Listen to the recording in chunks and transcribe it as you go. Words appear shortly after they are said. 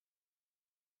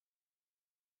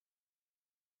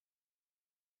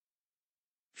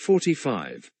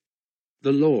45.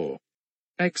 The Law.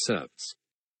 Excerpts.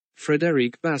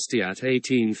 Frédéric Bastiat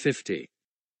 1850.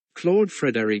 Claude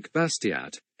Frédéric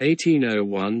Bastiat,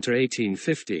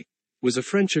 1801–1850, was a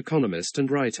French economist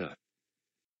and writer.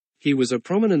 He was a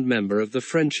prominent member of the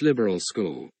French liberal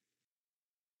school.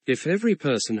 If every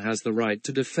person has the right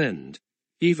to defend,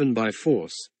 even by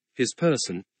force, his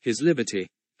person, his liberty,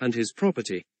 and his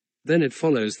property, then it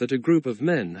follows that a group of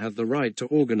men have the right to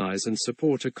organize and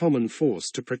support a common force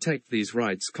to protect these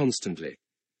rights constantly.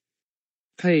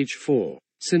 Page 4.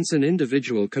 Since an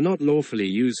individual cannot lawfully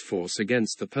use force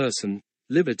against the person,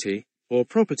 liberty, or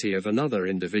property of another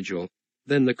individual,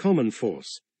 then the common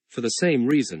force, for the same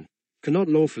reason, cannot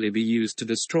lawfully be used to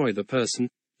destroy the person,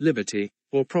 liberty,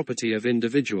 or property of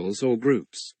individuals or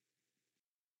groups.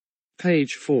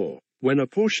 Page 4. When a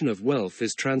portion of wealth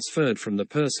is transferred from the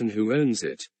person who owns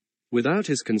it, without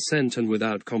his consent and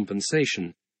without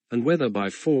compensation, and whether by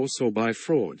force or by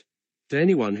fraud, to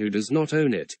anyone who does not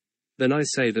own it, then I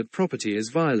say that property is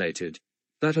violated,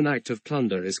 that an act of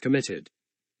plunder is committed.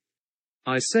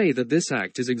 I say that this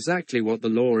act is exactly what the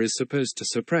law is supposed to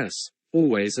suppress,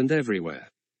 always and everywhere.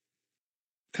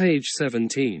 Page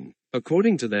 17.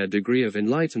 According to their degree of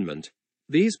enlightenment,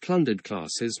 these plundered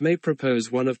classes may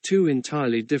propose one of two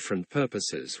entirely different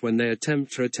purposes when they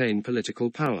attempt to attain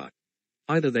political power.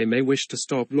 Either they may wish to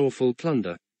stop lawful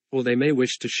plunder, or they may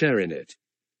wish to share in it.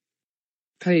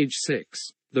 Page 6.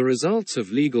 The results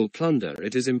of legal plunder.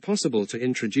 It is impossible to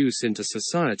introduce into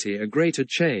society a greater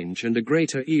change and a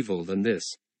greater evil than this,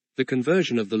 the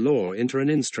conversion of the law into an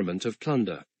instrument of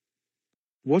plunder.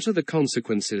 What are the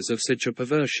consequences of such a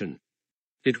perversion?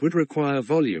 It would require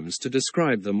volumes to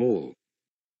describe them all.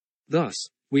 Thus,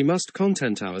 we must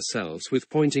content ourselves with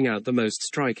pointing out the most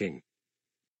striking.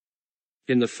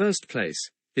 In the first place,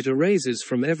 it erases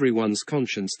from everyone's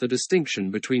conscience the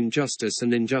distinction between justice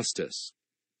and injustice.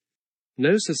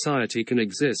 No society can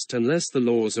exist unless the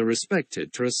laws are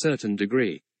respected to a certain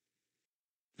degree.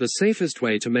 The safest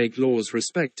way to make laws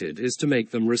respected is to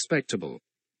make them respectable.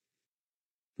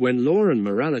 When law and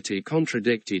morality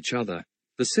contradict each other,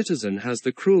 the citizen has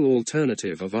the cruel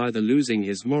alternative of either losing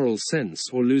his moral sense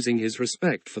or losing his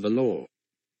respect for the law.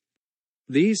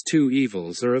 These two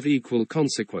evils are of equal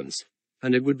consequence,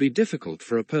 and it would be difficult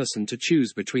for a person to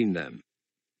choose between them.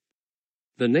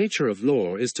 The nature of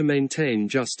law is to maintain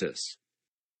justice.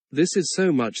 This is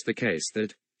so much the case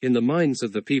that, in the minds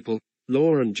of the people,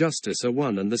 law and justice are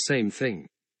one and the same thing.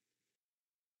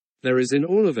 There is in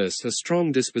all of us a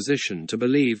strong disposition to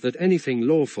believe that anything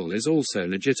lawful is also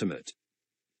legitimate.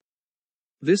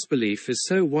 This belief is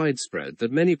so widespread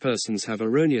that many persons have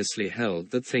erroneously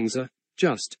held that things are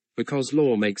just because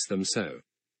law makes them so.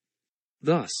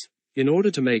 Thus, in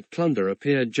order to make plunder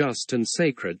appear just and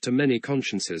sacred to many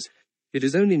consciences, it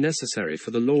is only necessary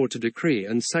for the law to decree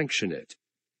and sanction it.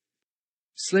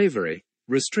 Slavery,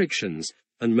 restrictions,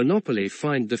 and monopoly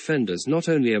find defenders not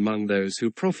only among those who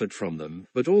profit from them,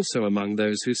 but also among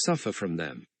those who suffer from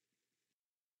them.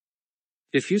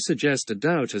 If you suggest a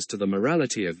doubt as to the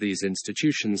morality of these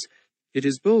institutions, it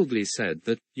is boldly said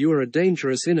that you are a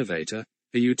dangerous innovator,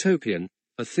 a utopian,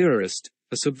 a theorist,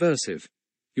 a subversive.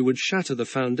 You would shatter the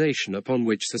foundation upon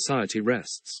which society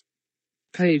rests.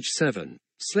 Page 7.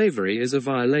 Slavery is a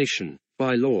violation,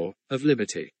 by law, of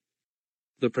liberty.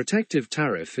 The protective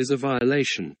tariff is a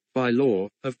violation, by law,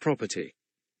 of property.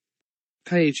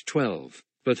 Page 12.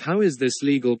 But how is this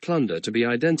legal plunder to be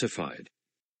identified?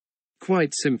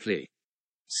 Quite simply.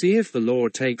 See if the law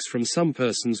takes from some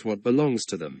persons what belongs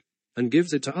to them, and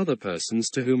gives it to other persons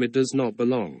to whom it does not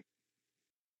belong.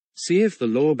 See if the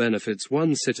law benefits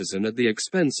one citizen at the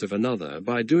expense of another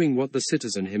by doing what the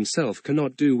citizen himself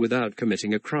cannot do without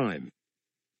committing a crime.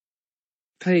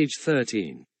 Page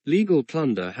 13. Legal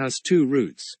plunder has two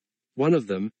roots. One of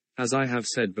them, as I have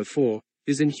said before,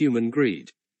 is in human greed.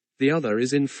 The other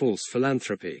is in false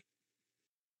philanthropy.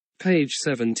 Page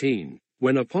 17.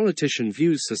 When a politician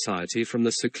views society from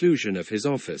the seclusion of his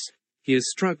office, he is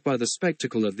struck by the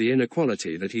spectacle of the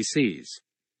inequality that he sees.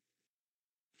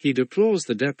 He deplores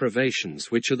the deprivations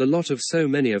which are the lot of so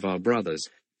many of our brothers,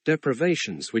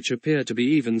 deprivations which appear to be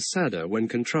even sadder when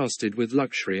contrasted with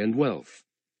luxury and wealth.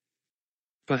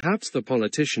 Perhaps the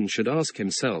politician should ask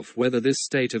himself whether this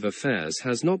state of affairs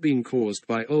has not been caused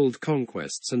by old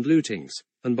conquests and lootings,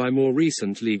 and by more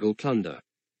recent legal plunder.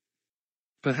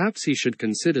 Perhaps he should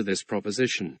consider this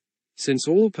proposition. Since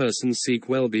all persons seek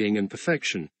well-being and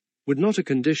perfection, would not a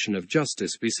condition of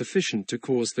justice be sufficient to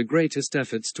cause the greatest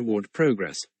efforts toward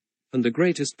progress, and the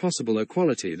greatest possible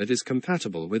equality that is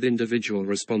compatible with individual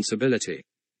responsibility?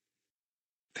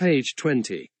 Page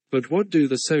 20. But what do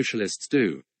the socialists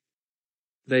do?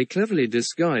 They cleverly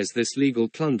disguise this legal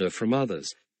plunder from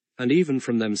others, and even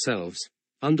from themselves,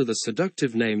 under the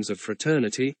seductive names of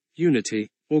fraternity, unity,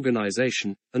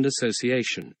 organization, and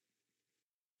association.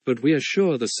 But we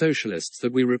assure the socialists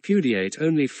that we repudiate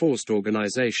only forced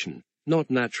organization, not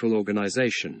natural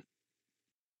organization.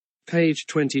 Page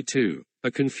 22.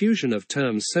 A confusion of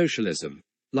terms. Socialism,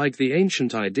 like the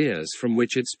ancient ideas from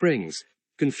which it springs,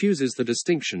 confuses the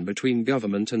distinction between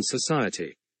government and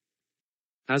society.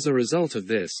 As a result of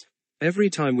this, every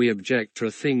time we object to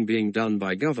a thing being done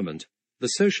by government, the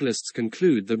socialists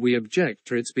conclude that we object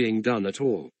to its being done at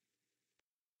all.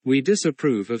 We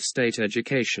disapprove of state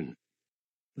education.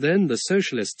 Then the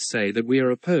socialists say that we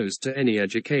are opposed to any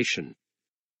education.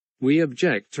 We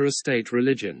object to a state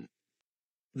religion.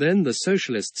 Then the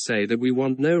socialists say that we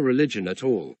want no religion at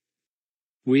all.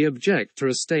 We object to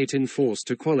a state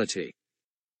enforced equality.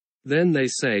 Then they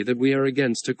say that we are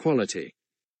against equality.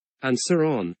 And so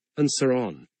on, and so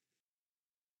on.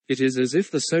 It is as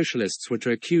if the socialists were to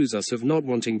accuse us of not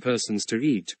wanting persons to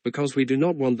eat, because we do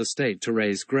not want the state to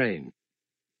raise grain.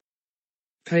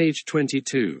 Page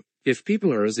 22. If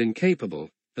people are as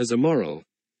incapable, as immoral,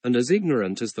 and as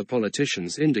ignorant as the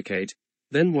politicians indicate,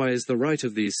 then why is the right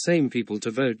of these same people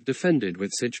to vote defended with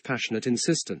such passionate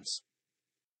insistence?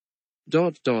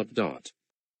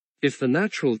 If the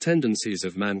natural tendencies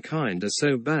of mankind are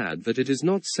so bad that it is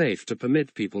not safe to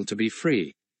permit people to be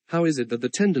free, how is it that the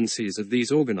tendencies of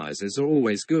these organizers are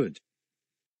always good?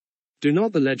 Do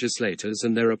not the legislators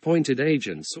and their appointed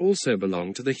agents also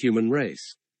belong to the human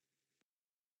race?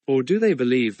 Or do they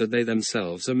believe that they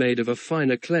themselves are made of a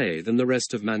finer clay than the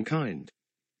rest of mankind?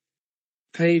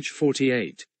 Page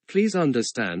 48. Please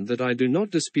understand that I do not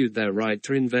dispute their right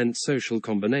to invent social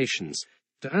combinations,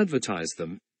 to advertise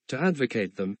them, to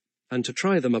advocate them, and to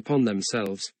try them upon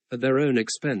themselves, at their own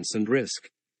expense and risk.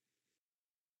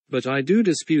 But I do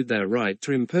dispute their right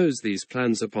to impose these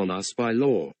plans upon us by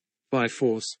law, by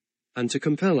force, and to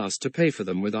compel us to pay for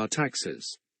them with our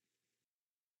taxes.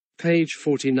 Page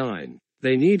 49.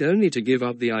 They need only to give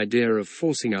up the idea of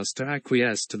forcing us to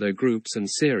acquiesce to their groups and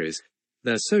series,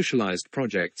 their socialized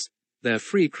projects, their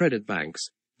free credit banks,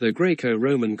 the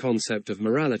Greco-Roman concept of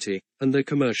morality, and their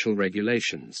commercial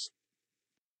regulations.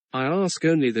 I ask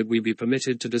only that we be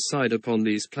permitted to decide upon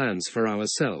these plans for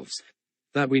ourselves,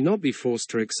 that we not be forced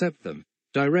to accept them,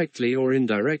 directly or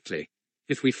indirectly,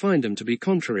 if we find them to be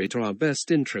contrary to our best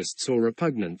interests or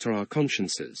repugnant to our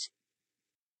consciences.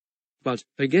 But,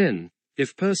 again,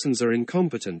 if persons are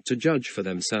incompetent to judge for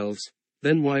themselves,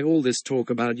 then why all this talk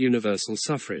about universal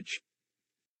suffrage?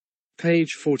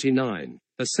 Page 49.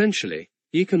 Essentially,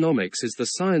 economics is the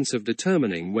science of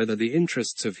determining whether the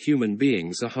interests of human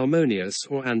beings are harmonious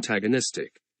or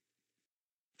antagonistic.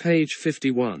 Page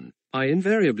 51. I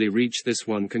invariably reach this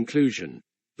one conclusion.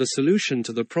 The solution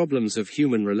to the problems of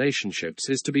human relationships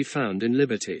is to be found in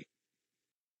liberty.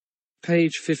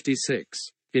 Page 56.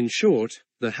 In short,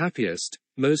 the happiest,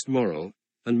 most moral,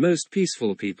 and most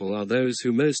peaceful people are those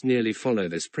who most nearly follow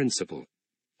this principle.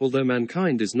 Although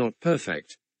mankind is not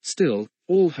perfect, still,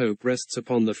 all hope rests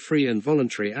upon the free and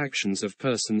voluntary actions of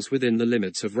persons within the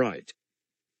limits of right.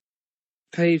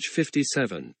 Page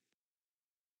 57.